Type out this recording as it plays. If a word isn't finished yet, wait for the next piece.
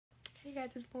Hey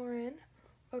guys, it's Lauren.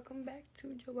 Welcome back to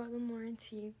Joelle and Lauren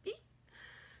TV.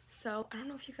 So, I don't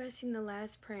know if you guys seen the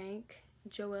last prank.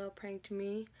 Joelle pranked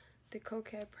me. The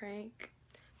cokehead prank.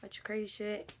 Bunch of crazy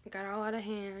shit. Got all out of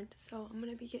hand. So, I'm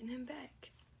gonna be getting him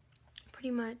back.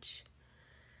 Pretty much.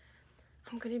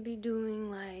 I'm gonna be doing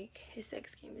like his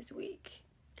sex game this week.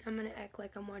 And I'm gonna act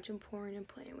like I'm watching porn and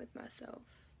playing with myself.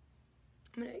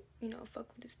 I'm gonna,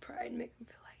 fuck with his pride and make him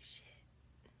feel like shit.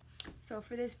 So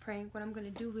for this prank, what I'm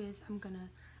gonna do is I'm gonna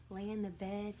lay in the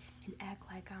bed and act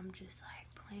like I'm just like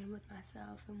playing with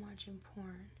myself and watching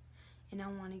porn. And I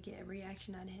want to get a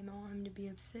reaction out of him. I want him to be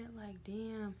upset, like,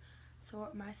 damn, so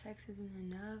my sex isn't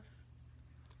enough.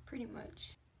 Pretty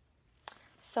much.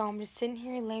 So I'm just sitting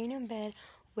here laying in bed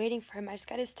waiting for him. I just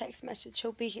got his text message.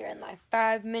 He'll be here in like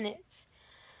 5 minutes.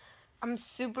 I'm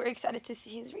super excited to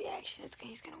see his reaction.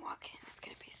 He's gonna walk in. It's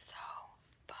gonna be so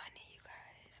funny, you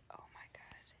guys. Oh my god.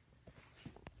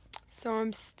 So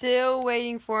I'm still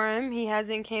waiting for him. He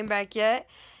hasn't came back yet.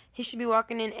 He should be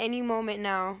walking in any moment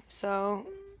now. So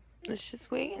let's just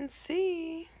wait and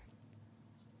see.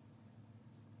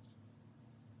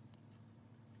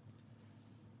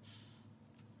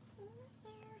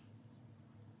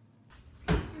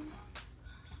 What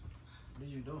are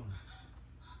you doing?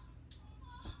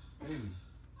 Baby.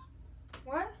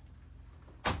 What?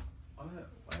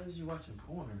 Why is you watching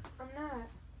porn? I'm not.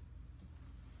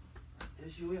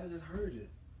 Yes, you is. I just heard it.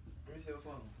 Let me see your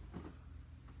phone.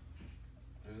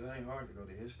 It ain't hard to go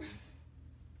to history.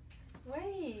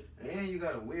 Wait. And you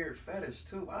got a weird fetish,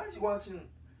 too. Why is you watching?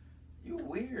 You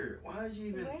weird. Why is you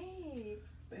even... Wait.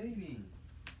 Baby.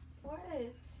 What?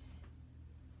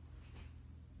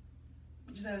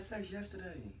 We just had sex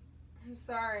yesterday. I'm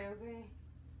sorry, okay?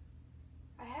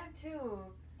 I had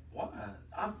to. Why?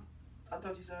 I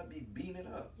thought you said I'd be beating it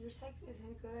up. Your sex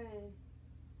isn't good.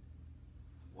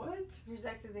 What? Your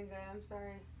sex isn't good. I'm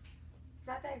sorry. It's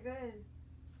not that good.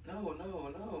 No.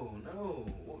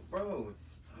 Bro,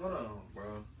 hold on,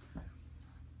 bro.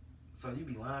 So you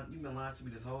been lying to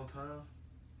me this whole time?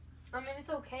 I mean, it's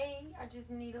okay. I just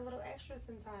need a little extra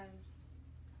sometimes.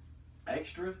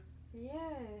 Extra? Yeah.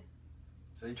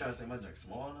 So you trying to say my junk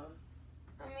small enough?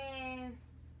 I mean,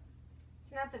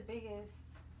 it's not the biggest.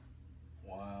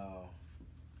 Wow.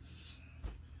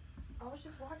 I was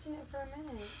just watching it for a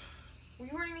minute. Well,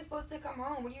 you weren't even supposed to come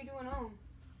home. What are you doing home?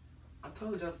 I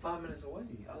told you I was 5 minutes away.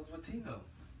 I was with Tino.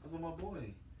 I was with my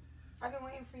boy. I've been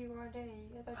waiting for you all day.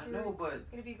 I thought you were going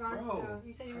to be gone still.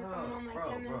 You said you were coming home like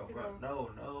 10 minutes ago. No,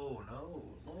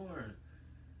 Lauren.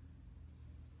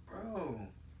 Bro.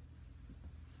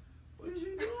 What is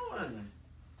you doing?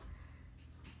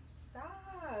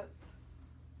 Stop.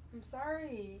 I'm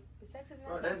sorry. The sex is not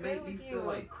Bro, that that good made me with feel you.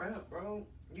 like crap, bro.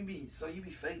 You be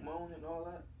fake moaning and all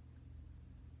that?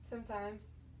 Sometimes.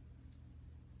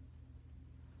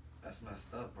 That's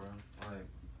messed up, bro. Like,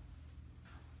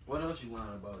 what else you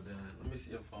lying about then? Let me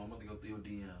see your phone. I'm about to go through your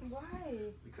DM.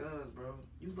 Why? Because, bro,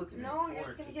 you looking at No, porn you're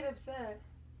just gonna get upset.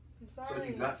 I'm sorry. So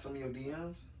you got some of your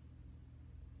DMs?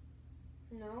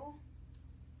 No.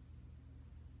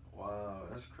 Wow,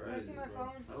 that's crazy. Can I see my bro.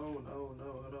 phone? No,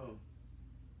 hold on.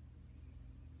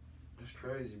 That's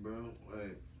crazy, bro.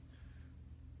 Like,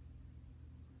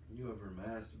 you ever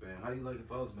masturbating? How you like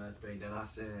if I was masturbating? Then I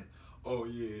said, oh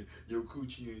yeah, your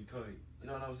coochie ain't tight. You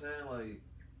know what I'm saying? Like,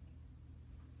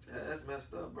 that's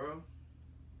messed up, bro.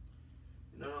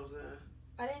 You know what I'm saying?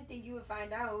 I didn't think you would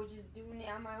find out. I was just doing it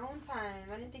on my own time.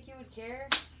 I didn't think you would care.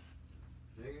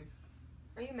 Nigga.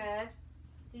 Are you mad?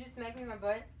 You just smacked me in my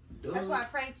butt? Dude. That's why I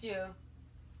pranked you.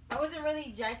 I wasn't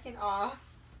really jacking off.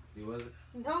 You wasn't?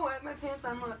 No, I had my pants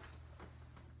on, look.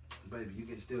 Baby, you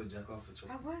can still jack off at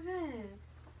your... I wasn't.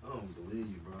 I don't believe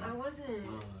you, bro. I wasn't.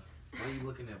 Why you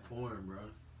looking at porn, bro?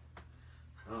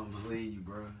 I don't believe you,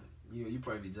 bro. You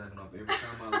probably be jacking off every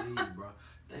time I leave, bro.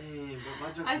 Dang, bro,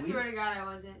 my junk I swear to God I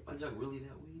wasn't. My junk really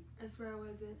that weak? I swear I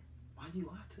wasn't. Why you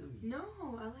lie to me? No,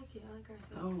 I like it. I like our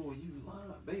sex. No, you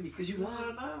lying, baby, because you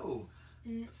lying now.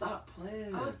 Stop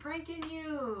playing. I was pranking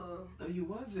you. No, you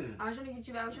wasn't. I was trying to get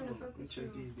you back. I was trying to fuck with you.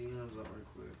 Check these DMs out right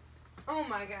quick. Oh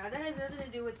my God, that has nothing to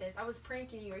do with this. I was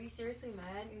pranking you. Are you seriously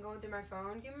mad and going through my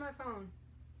phone? Give me my phone.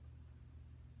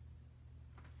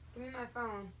 Give me my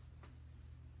phone.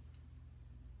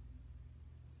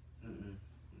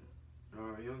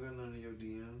 Alright, you don't got none of your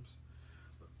DMs.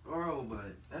 Bro,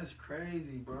 but that's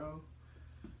crazy, bro.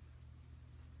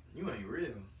 You ain't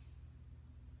real.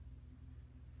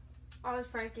 I was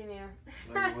pranking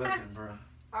you. No, you wasn't, bro.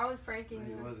 I was pranking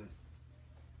you. No, you wasn't.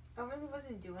 I really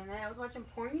wasn't doing that. I was watching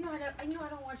porn. You know I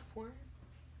don't watch porn.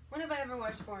 When have I ever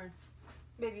watched porn?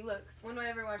 Baby, look. When do I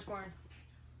ever watch porn?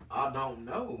 I don't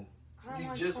know. I don't You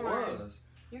watch just porn. was.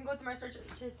 You can go through my search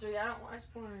history. I don't watch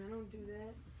porn. I don't do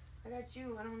that. I got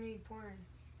you. I don't need porn.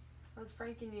 I was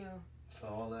pranking you. So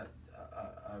all that,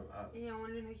 Yeah, I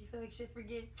wanted to make you feel like shit.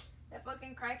 Forget that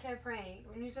fucking crackhead prank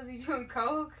when you're supposed to be doing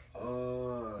coke.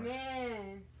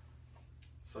 Man.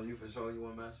 So you for sure you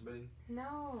want to masturbate?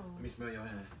 No. Let me smell your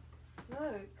hand.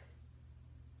 Look.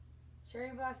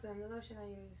 Cherry Blossom, the lotion I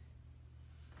use.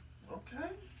 Okay.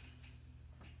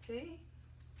 See?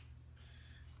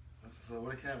 So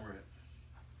where the camera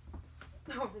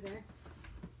at? Over there.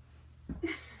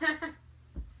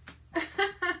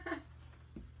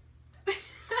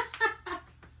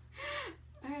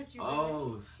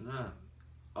 Oh, snap.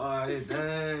 Alright,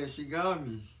 dang, she got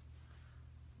me.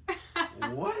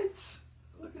 What?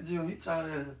 Look at you. You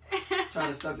trying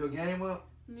to step your game up?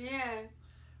 Yeah.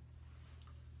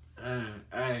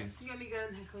 Hey. You got me good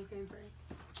on that cocaine prank.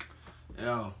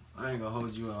 Yo, I ain't gonna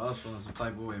hold you up. I was feeling some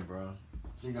type of way, bro.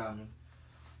 She got me.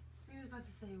 You was about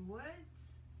to say what?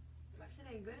 My shit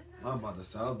ain't good enough? I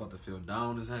was about to feel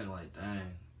down as heck. Like,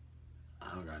 dang.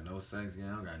 I don't got no sex game.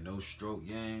 I don't got no stroke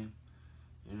game.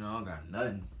 You know, I don't got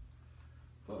nothing.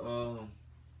 But,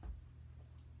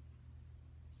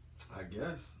 I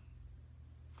guess.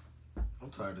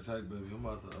 I'm tired as heck, baby. I'm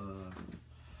about to, I'm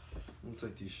gonna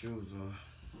take these shoes off.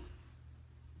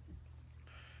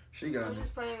 She got I'm me.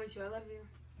 just playing with you. I love you.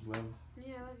 Well,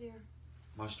 Yeah, I love you.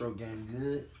 my stroke game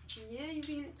good. Yeah, you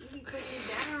be putting it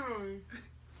down.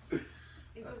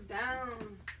 It goes down.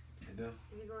 You do?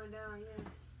 It be going down, yeah.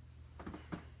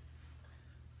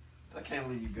 I can't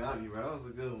believe you got me, bro. That was a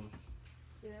good one.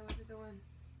 Yeah, that was a good one.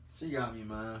 She got me,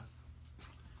 man.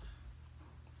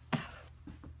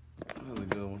 That was a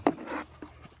good one.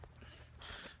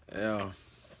 Yeah.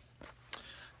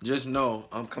 Just know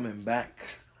I'm coming back.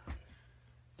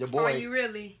 Your boy. Are you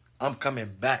really? I'm coming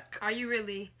back. Are you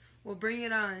really? Well, bring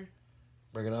it on.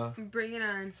 Bring it on. Bring it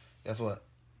on. Guess what?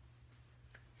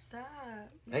 Stop.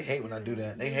 They hate when I do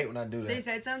that. They hate when I do that. They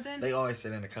said something? They always say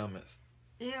it in the comments.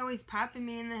 They always popping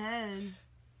me in the head.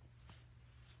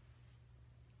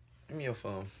 Give me your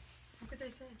phone. What could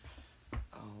they say?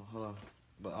 Oh, hold on.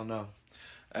 But I know.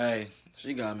 Hey,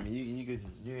 she got me. You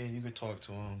could talk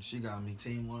to him. She got me.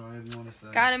 Team one, whatever you want to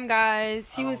say. Got him,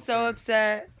 guys. He was so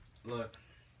upset. Look.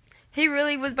 He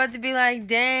really was about to be like,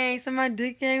 dang, so my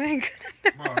dick game ain't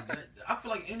good enough. Bro, I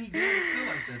feel like any girl would feel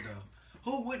like that,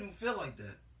 though. Who wouldn't feel like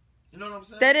that? You know what I'm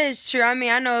saying? That is true. I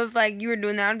mean, I know if, like, you were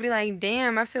doing that, I'd be like,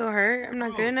 damn, I feel hurt. I'm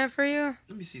not good enough for you.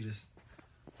 Let me see this.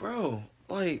 Bro,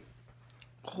 like,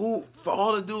 who, for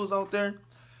all the dudes out there,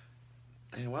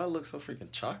 damn, why I look so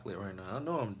freaking chocolate right now? I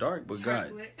know I'm dark, but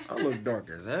chocolate. God, I look dark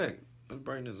as heck. Let's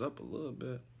bring this up a little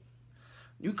bit.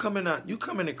 You come in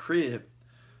the crib,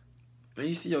 and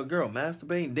you see your girl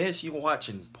masturbating, then she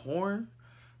watching porn?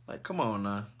 Like, come on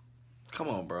now. Come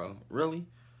on, bro. Really?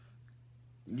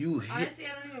 Honestly,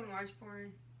 I don't even watch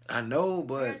porn. I know,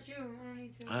 but... I got you. I don't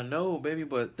need to. I know, baby,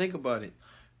 but think about it.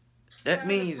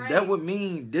 That would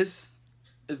mean this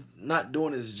is not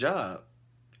doing its job.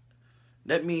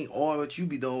 That mean all what you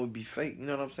be doing would be fake. You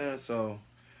know what I'm saying? So,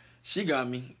 she got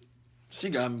me.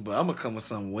 But I'm going to come with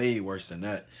something way worse than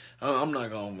that. I'm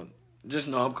not going to... Just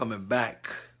know I'm coming back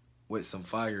with some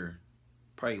fire.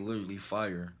 Probably literally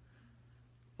fire.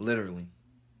 Literally.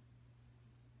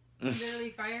 Literally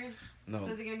fire? No.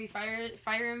 So is it going to be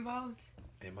fire involved?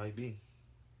 It might be.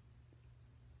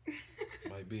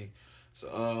 Might be. So,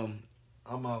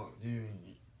 I'm out. You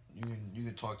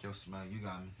can talk your smack. You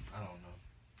got me. I don't know.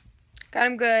 Got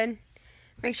him good.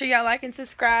 Make sure y'all like and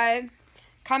subscribe.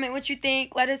 Comment what you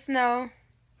think. Let us know.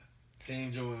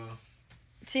 Team Joel.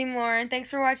 Team Lauren.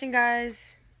 Thanks for watching,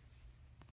 guys.